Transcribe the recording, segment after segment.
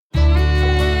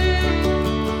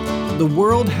The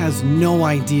world has no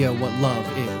idea what love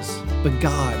is, but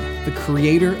God, the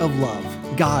creator of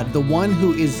love, God, the one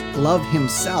who is love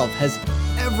himself, has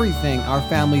everything our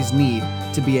families need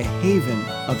to be a haven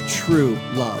of true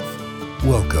love.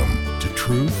 Welcome to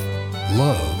Truth,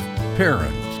 Love,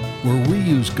 Parents, where we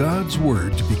use God's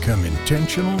Word to become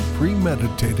intentional,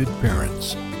 premeditated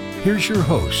parents. Here's your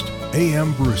host,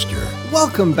 A.M. Brewster.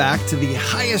 Welcome back to the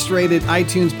highest rated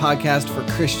iTunes podcast for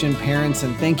Christian parents,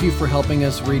 and thank you for helping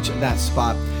us reach that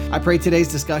spot. I pray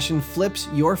today's discussion flips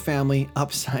your family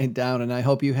upside down, and I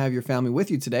hope you have your family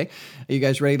with you today. Are you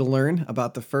guys ready to learn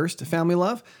about the first family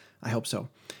love? I hope so.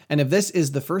 And if this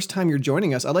is the first time you're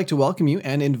joining us, I'd like to welcome you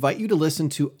and invite you to listen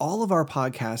to all of our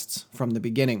podcasts from the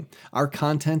beginning. Our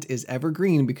content is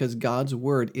evergreen because God's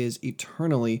Word is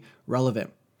eternally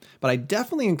relevant. But I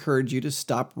definitely encourage you to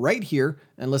stop right here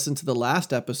and listen to the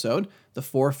last episode, the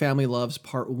 4 Family Loves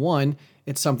Part 1.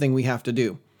 It's something we have to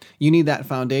do. You need that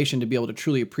foundation to be able to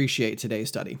truly appreciate today's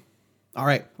study. All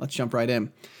right, let's jump right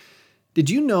in.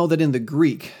 Did you know that in the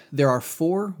Greek, there are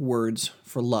 4 words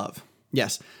for love?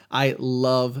 Yes, I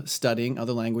love studying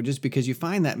other languages because you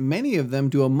find that many of them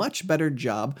do a much better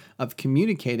job of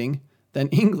communicating than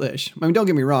English. I mean, don't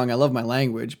get me wrong, I love my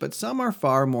language, but some are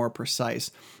far more precise,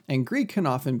 and Greek can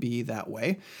often be that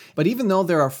way. But even though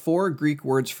there are 4 Greek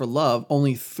words for love,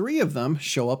 only 3 of them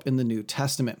show up in the New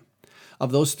Testament.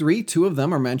 Of those 3, 2 of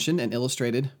them are mentioned and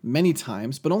illustrated many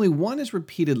times, but only 1 is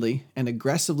repeatedly and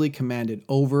aggressively commanded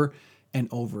over and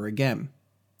over again.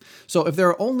 So if there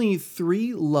are only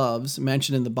 3 loves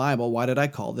mentioned in the Bible, why did I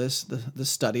call this the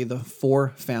study, the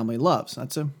 4 family loves?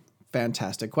 That's a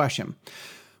fantastic question.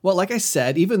 Well, like I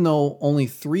said, even though only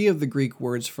 3 of the Greek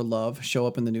words for love show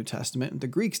up in the New Testament, the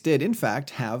Greeks did, in fact,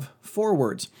 have 4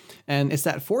 words. And it's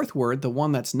that 4th word, the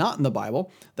one that's not in the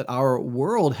Bible, that our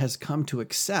world has come to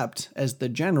accept as the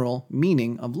general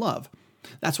meaning of love.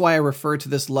 That's why I referred to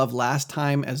this love last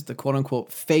time as the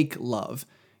quote-unquote fake love.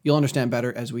 You'll understand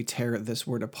better as we tear this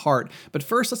word apart. But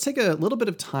first, let's take a little bit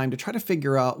of time to try to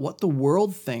figure out what the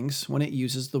world thinks when it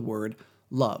uses the word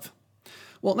love.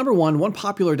 Well, number one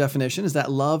popular definition is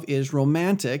that love is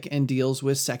romantic and deals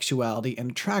with sexuality and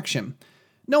attraction.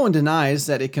 No one denies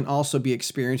that it can also be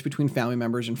experienced between family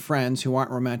members and friends who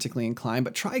aren't romantically inclined,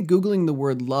 but try Googling the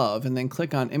word love and then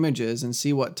click on images and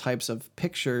see what types of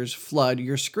pictures flood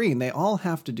your screen. They all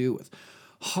have to do with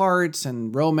hearts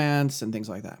and romance and things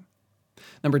like that.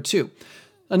 Number 2,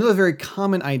 another very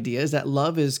common idea is that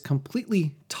love is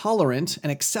completely tolerant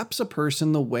and accepts a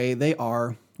person the way they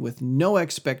are with no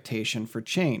expectation for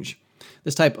change.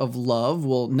 This type of love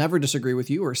will never disagree with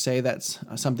you or say that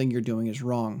something you're doing is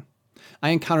wrong. I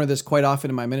encounter this quite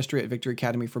often in my ministry at Victory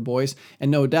Academy for Boys,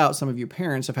 and no doubt some of you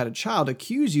parents have had a child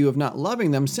accuse you of not loving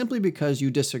them simply because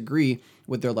you disagree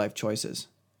with their life choices.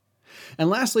 And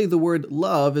lastly, the word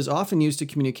love is often used to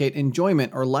communicate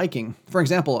enjoyment or liking. For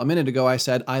example, a minute ago I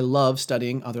said, I love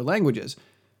studying other languages.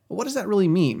 Well, what does that really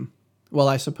mean? Well,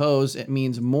 I suppose it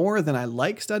means more than I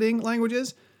like studying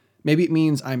languages. Maybe it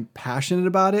means I'm passionate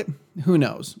about it. Who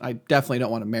knows? I definitely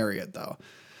don't want to marry it, though.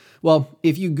 Well,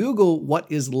 if you Google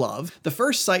what is love, the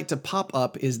first site to pop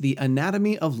up is the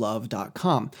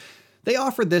anatomyoflove.com. They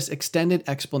offered this extended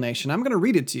explanation. I'm going to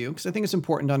read it to you because I think it's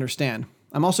important to understand.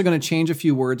 I'm also going to change a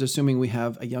few words, assuming we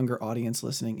have a younger audience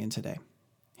listening in today.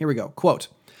 Here we go. Quote,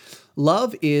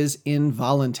 love is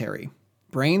involuntary.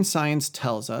 Brain science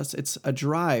tells us it's a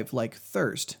drive like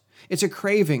thirst. It's a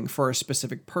craving for a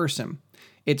specific person.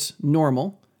 It's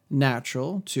normal,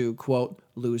 natural to, quote,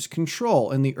 lose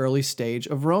control in the early stage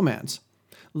of romance.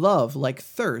 Love, like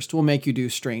thirst, will make you do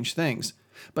strange things.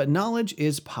 But knowledge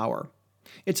is power.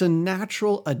 It's a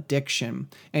natural addiction,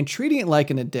 and treating it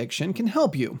like an addiction can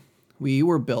help you. We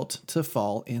were built to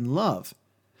fall in love.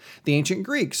 The ancient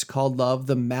Greeks called love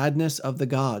the madness of the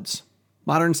gods.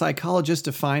 Modern psychologists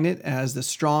define it as the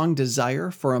strong desire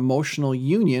for emotional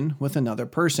union with another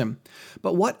person.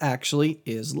 But what actually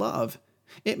is love?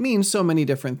 It means so many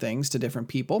different things to different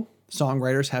people.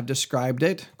 Songwriters have described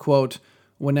it, quote,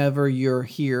 whenever you're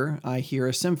here, I hear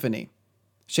a symphony.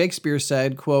 Shakespeare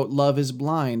said, quote, love is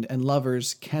blind and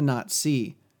lovers cannot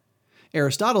see.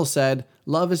 Aristotle said,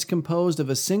 love is composed of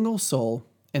a single soul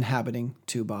inhabiting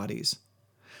 2 bodies.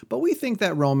 But we think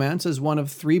that romance is one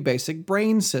of 3 basic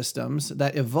brain systems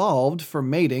that evolved for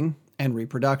mating and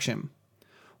reproduction.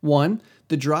 1,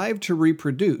 the drive to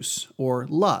reproduce, or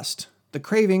lust, the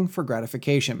craving for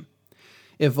gratification.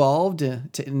 Evolved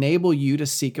to enable you to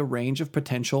seek a range of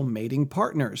potential mating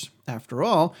partners. After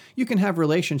all, you can have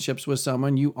relationships with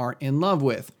someone you aren't in love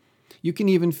with. You can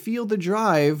even feel the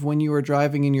drive when you are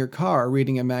driving in your car,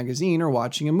 reading a magazine, or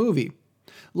watching a movie.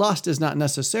 Lust is not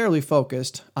necessarily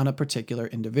focused on a particular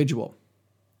individual.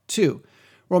 2.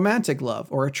 Romantic love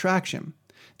or attraction,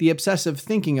 the obsessive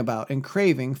thinking about and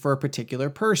craving for a particular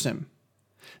person.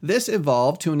 This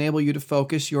evolved to enable you to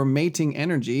focus your mating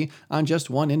energy on just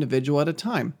one individual at a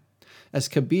time. As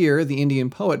Kabir, the Indian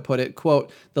poet, put it, quote,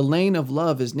 "The lane of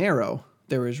love is narrow.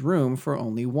 There is room for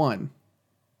only one."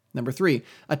 Number 3,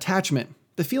 attachment,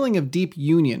 the feeling of deep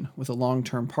union with a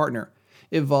long-term partner,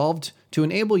 evolved to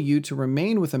enable you to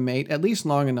remain with a mate at least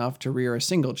long enough to rear a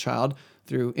single child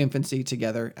through infancy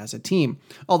together as a team.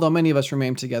 Although many of us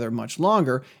remain together much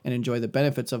longer and enjoy the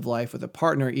benefits of life with a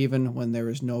partner even when there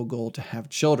is no goal to have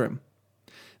children.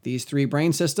 These 3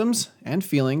 brain systems and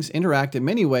feelings interact in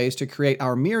many ways to create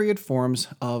our myriad forms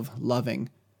of loving.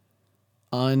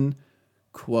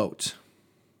 Unquote.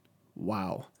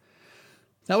 Wow.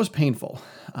 That was painful.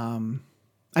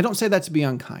 I don't say that to be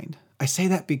unkind. I say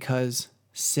that because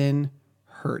sin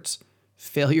hurts.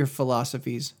 Failure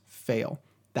philosophies fail.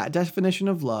 That definition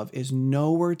of love is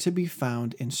nowhere to be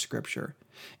found in Scripture.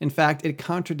 In fact, it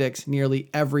contradicts nearly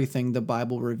everything the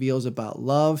Bible reveals about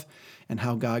love and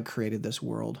how God created this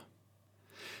world.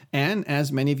 And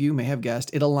as many of you may have guessed,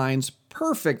 it aligns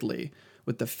perfectly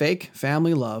with the fake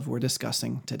family love we're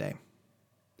discussing today.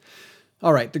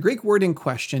 All right, the Greek word in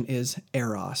question is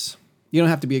eros. You don't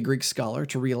have to be a Greek scholar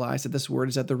to realize that this word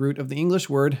is at the root of the English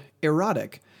word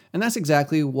erotic. And that's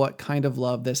exactly what kind of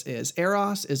love this is.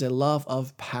 Eros is a love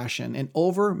of passion, an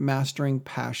overmastering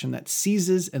passion that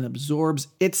seizes and absorbs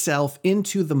itself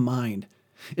into the mind.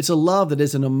 It's a love that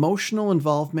is an emotional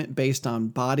involvement based on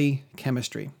body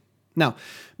chemistry. Now,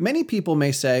 many people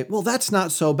may say, well, that's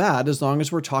not so bad as long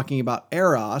as we're talking about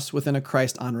eros within a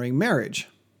Christ-honoring marriage.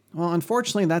 Well,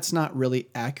 unfortunately, that's not really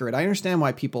accurate. I understand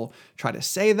why people try to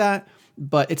say that,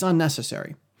 but it's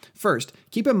unnecessary. First,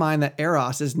 keep in mind that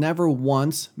eros is never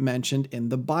once mentioned in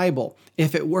the Bible.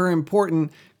 If it were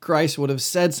important, Christ would have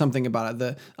said something about it.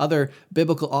 The other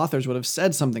biblical authors would have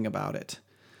said something about it.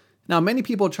 Now, many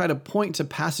people try to point to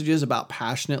passages about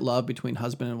passionate love between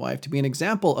husband and wife to be an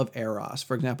example of eros,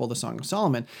 for example, the Song of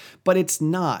Solomon, but it's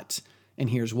not, and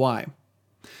here's why.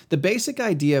 The basic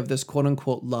idea of this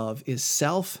quote-unquote love is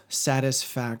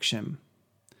self-satisfaction.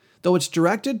 Though it's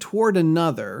directed toward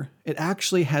another, it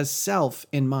actually has self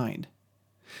in mind.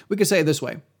 We could say it this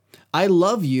way: I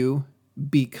love you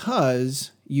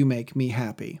because you make me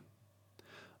happy.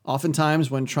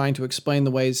 Oftentimes, when trying to explain the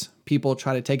ways people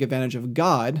try to take advantage of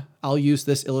God, I'll use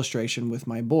this illustration with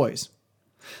my boys.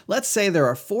 Let's say there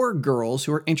are 4 girls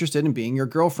who are interested in being your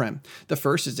girlfriend. The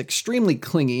first is extremely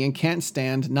clingy and can't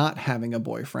stand not having a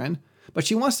boyfriend, but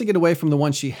she wants to get away from the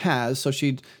one she has, so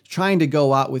she's trying to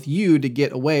go out with you to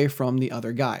get away from the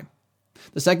other guy.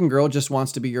 The second girl just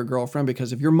wants to be your girlfriend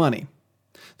because of your money.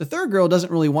 The third girl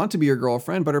doesn't really want to be your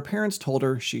girlfriend, but her parents told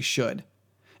her she should.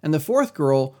 And the fourth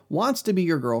girl wants to be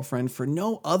your girlfriend for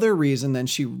no other reason than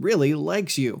she really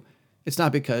likes you. It's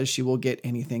not because she will get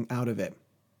anything out of it.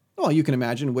 Well, you can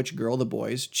imagine which girl the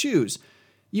boys choose.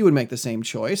 You would make the same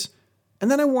choice. And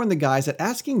then I warn the guys that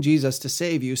asking Jesus to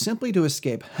save you simply to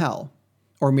escape hell,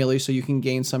 or merely so you can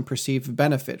gain some perceived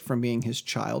benefit from being his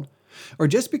child, or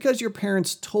just because your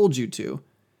parents told you to,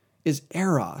 is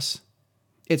eros.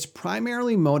 It's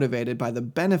primarily motivated by the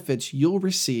benefits you'll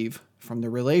receive from the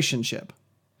relationship.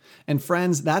 And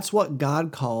friends, that's what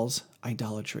God calls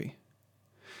idolatry.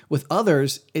 With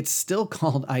others, it's still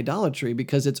called idolatry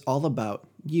because it's all about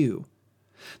you.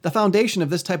 The foundation of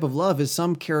this type of love is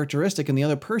some characteristic in the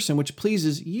other person which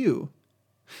pleases you.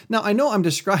 Now, I know I'm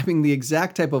describing the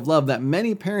exact type of love that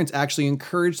many parents actually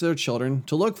encourage their children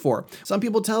to look for. Some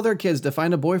people tell their kids to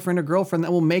find a boyfriend or girlfriend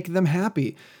that will make them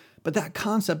happy, but that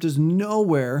concept is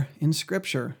nowhere in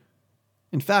Scripture.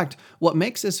 In fact, what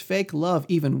makes this fake love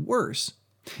even worse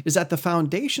is that the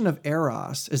foundation of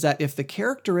eros is that if the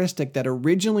characteristic that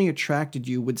originally attracted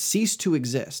you would cease to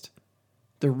exist,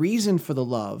 the reason for the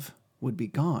love would be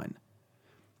gone.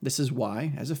 This is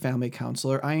why, as a family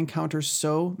counselor, I encounter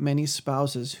so many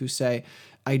spouses who say,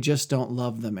 I just don't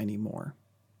love them anymore.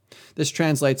 This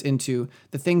translates into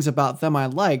the things about them I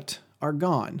liked are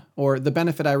gone, or the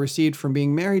benefit I received from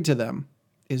being married to them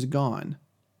is gone.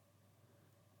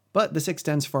 But this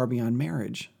extends far beyond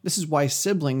marriage. This is why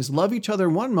siblings love each other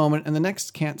one moment and the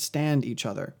next can't stand each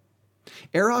other.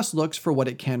 Eros looks for what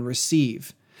it can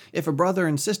receive. If a brother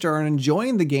and sister are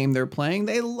enjoying the game they're playing,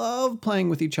 they love playing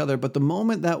with each other. But the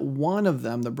moment that one of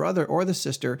them, the brother or the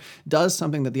sister, does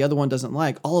something that the other one doesn't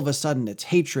like, all of a sudden it's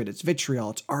hatred, it's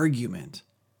vitriol, it's argument.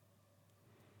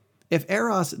 If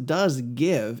eros does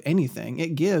give anything,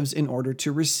 it gives in order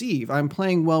to receive. I'm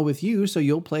playing well with you, so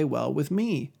you'll play well with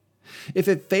me. If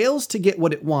it fails to get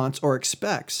what it wants or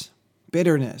expects,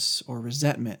 bitterness or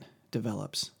resentment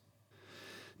develops.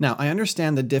 Now, I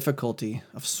understand the difficulty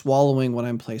of swallowing what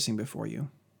I'm placing before you.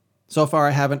 So far,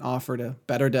 I haven't offered a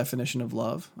better definition of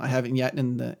love. I haven't yet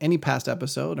in any past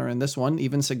episode or in this one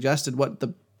even suggested what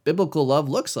the biblical love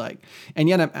looks like. And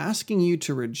yet I'm asking you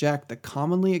to reject the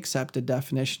commonly accepted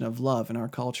definition of love in our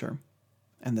culture.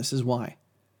 And this is why.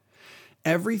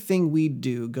 Everything we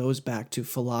do goes back to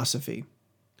philosophy.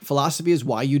 Philosophy is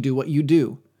why you do what you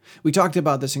do. We talked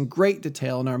about this in great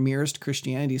detail in our Merest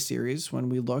Christianity series when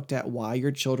we looked at why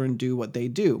your children do what they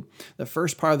do. The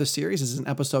first part of the series is in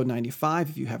episode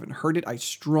 95. If you haven't heard it, I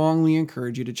strongly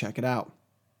encourage you to check it out.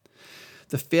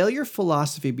 The failure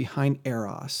philosophy behind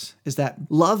Eros is that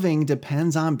loving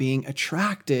depends on being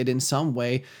attracted in some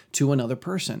way to another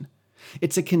person.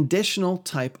 It's a conditional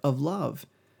type of love,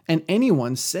 and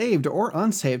anyone, saved or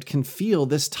unsaved, can feel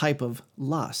this type of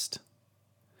lust.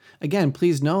 Again,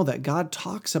 please know that God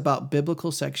talks about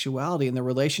biblical sexuality and the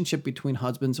relationship between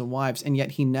husbands and wives, and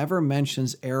yet he never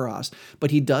mentions Eros,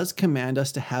 but he does command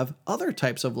us to have other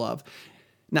types of love.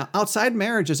 Now, outside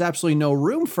marriage, there's absolutely no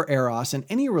room for Eros in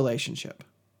any relationship.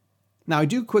 Now, I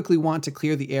do quickly want to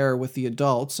clear the air with the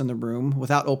adults in the room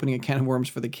without opening a can of worms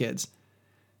for the kids.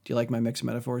 Do you like my mixed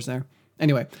metaphors there?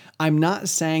 Anyway, I'm not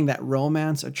saying that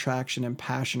romance, attraction, and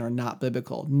passion are not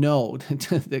biblical. No,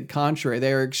 to the contrary,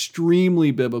 they are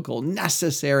extremely biblical,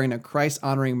 necessary in a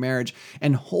Christ-honoring marriage,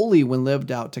 and holy when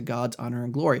lived out to God's honor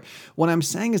and glory. What I'm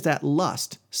saying is that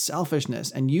lust,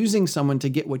 selfishness, and using someone to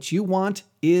get what you want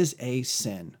is a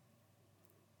sin.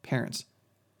 Parents,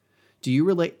 do you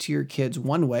relate to your kids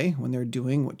one way when they're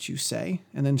doing what you say,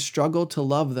 and then struggle to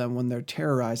love them when they're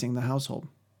terrorizing the household?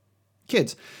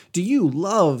 Kids, do you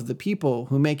love the people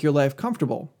who make your life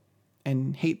comfortable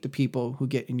and hate the people who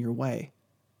get in your way?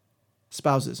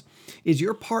 Spouses, is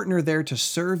your partner there to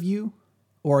serve you,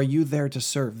 or are you there to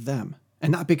serve them? And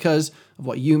not because of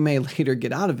what you may later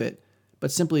get out of it,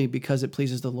 but simply because it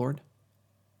pleases the Lord?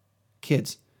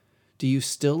 Kids, do you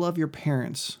still love your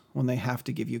parents when they have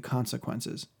to give you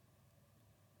consequences?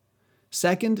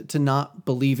 Second, to not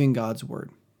believing God's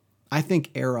word. I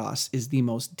think Eros is the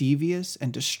most devious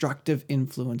and destructive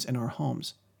influence in our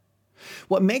homes.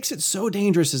 What makes it so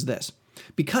dangerous is this.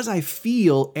 Because I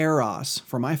feel Eros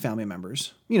for my family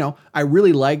members, I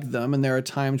really like them, and there are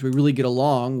times we really get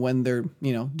along when they're,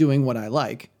 doing what I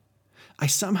like. I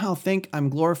somehow think I'm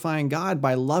glorifying God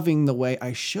by loving the way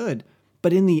I should.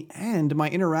 But in the end, my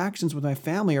interactions with my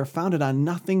family are founded on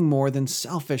nothing more than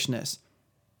selfishness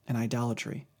and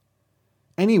idolatry.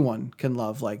 Anyone can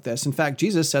love like this. In fact,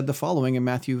 Jesus said the following in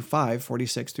Matthew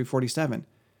 5:46-47.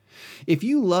 If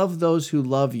you love those who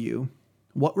love you,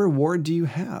 what reward do you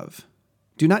have?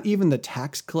 Do not even the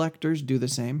tax collectors do the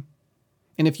same?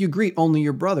 And if you greet only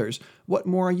your brothers, what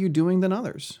more are you doing than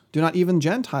others? Do not even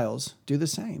Gentiles do the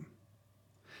same?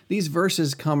 These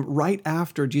verses come right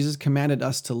after Jesus commanded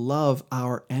us to love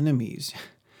our enemies.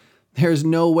 There is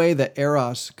no way that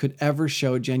Eros could ever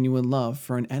show genuine love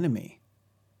for an enemy.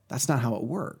 That's not how it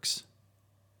works.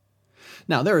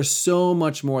 Now, there is so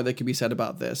much more that could be said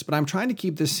about this, but I'm trying to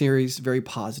keep this series very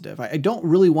positive. I don't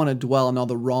really want to dwell on all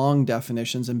the wrong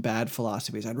definitions and bad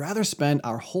philosophies. I'd rather spend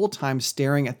our whole time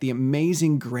staring at the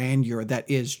amazing grandeur that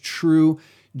is true,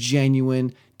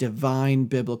 genuine, divine,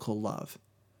 biblical love.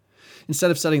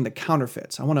 Instead of studying the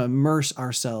counterfeits, I want to immerse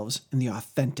ourselves in the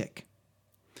authentic.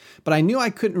 But I knew I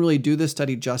couldn't really do this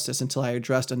study justice until I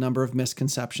addressed a number of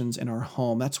misconceptions in our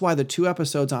home. That's why the 2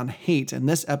 episodes on hate and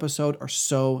this episode are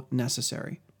so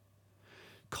necessary.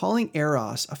 Calling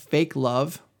Eros a fake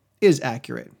love is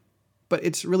accurate, but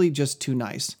it's really just too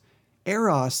nice.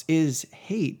 Eros is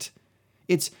hate.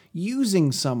 It's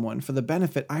using someone for the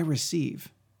benefit I receive.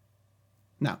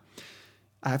 Now,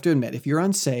 I have to admit, if you're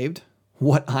unsaved,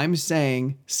 what I'm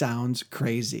saying sounds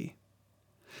crazy.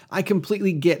 I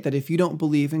completely get that if you don't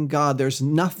believe in God, there's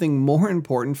nothing more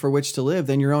important for which to live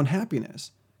than your own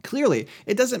happiness. Clearly,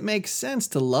 it doesn't make sense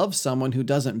to love someone who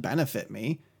doesn't benefit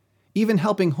me. Even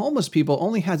helping homeless people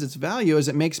only has its value as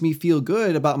it makes me feel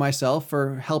good about myself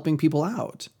for helping people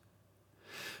out.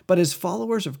 But as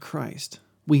followers of Christ,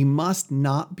 we must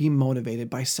not be motivated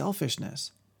by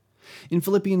selfishness. In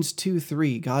Philippians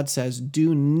 2:3, God says,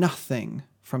 "Do nothing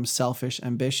from selfish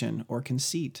ambition or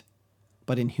conceit,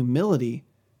 but in humility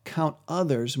count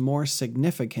others more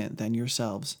significant than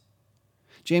yourselves."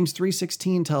 James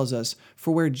 3:16 tells us,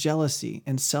 "For where jealousy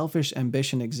and selfish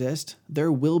ambition exist,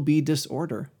 there will be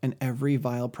disorder and every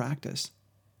vile practice."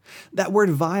 That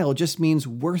word vile just means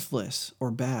worthless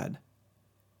or bad.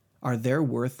 Are there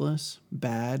worthless,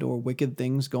 bad, or wicked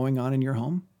things going on in your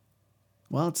home?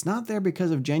 Well, it's not there because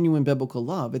of genuine biblical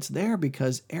love. It's there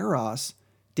because Eros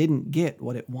didn't get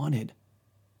what it wanted.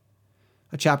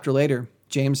 A chapter later,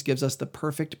 James gives us the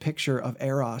perfect picture of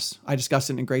eros. I discussed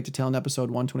it in great detail in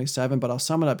episode 127, but I'll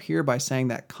sum it up here by saying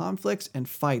that conflicts and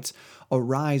fights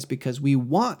arise because we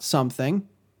want something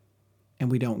and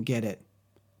we don't get it.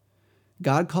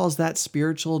 God calls that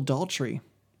spiritual adultery.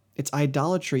 It's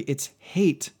idolatry, it's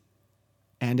hate,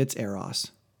 and it's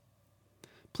eros.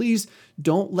 Please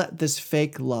don't let this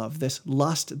fake love, this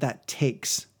lust that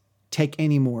take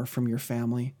any more from your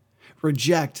family.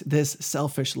 Reject this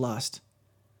selfish lust.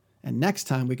 And next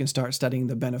time we can start studying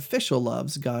the beneficial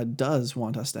loves God does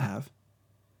want us to have.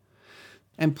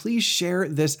 And please share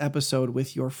this episode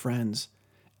with your friends.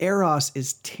 Eros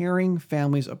is tearing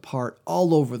families apart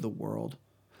all over the world.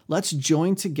 Let's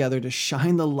join together to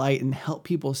shine the light and help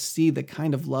people see the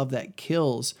kind of love that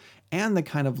kills and the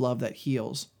kind of love that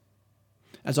heals.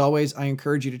 As always, I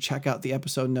encourage you to check out the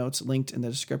episode notes linked in the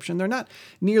description. They're not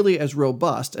nearly as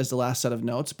robust as the last set of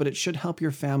notes, but it should help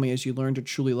your family as you learn to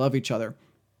truly love each other.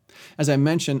 As I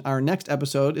mentioned, our next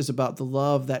episode is about the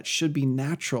love that should be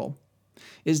natural.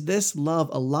 Is this love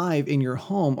alive in your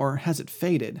home, or has it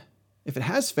faded? If it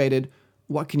has faded,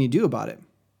 what can you do about it?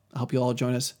 I hope you'll all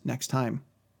join us next time.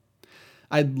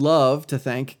 I'd love to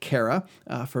thank Kara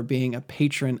for being a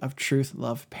patron of Truth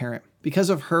Love Parent. Because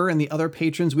of her and the other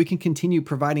patrons, we can continue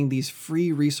providing these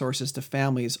free resources to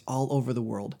families all over the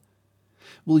world.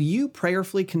 Will you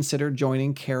prayerfully consider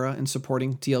joining Kara and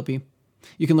supporting TLP?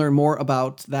 You can learn more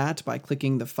about that by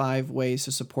clicking the 5 ways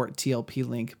to support TLP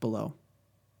link below.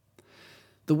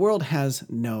 The world has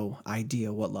no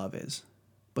idea what love is,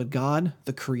 but God,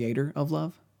 the creator of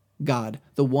love, God,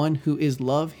 the one who is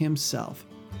love himself,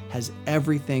 has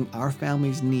everything our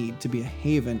families need to be a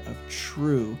haven of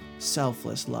true,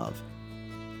 selfless love.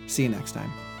 See you next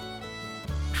time.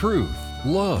 Truth,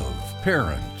 Love,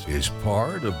 Parent is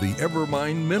part of the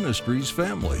Evermind Ministries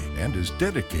family and is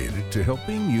dedicated to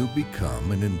helping you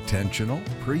become an intentional,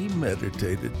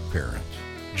 premeditated parent.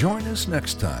 Join us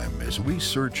next time as we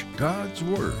search God's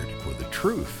Word for the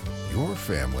truth your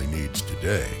family needs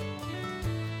today.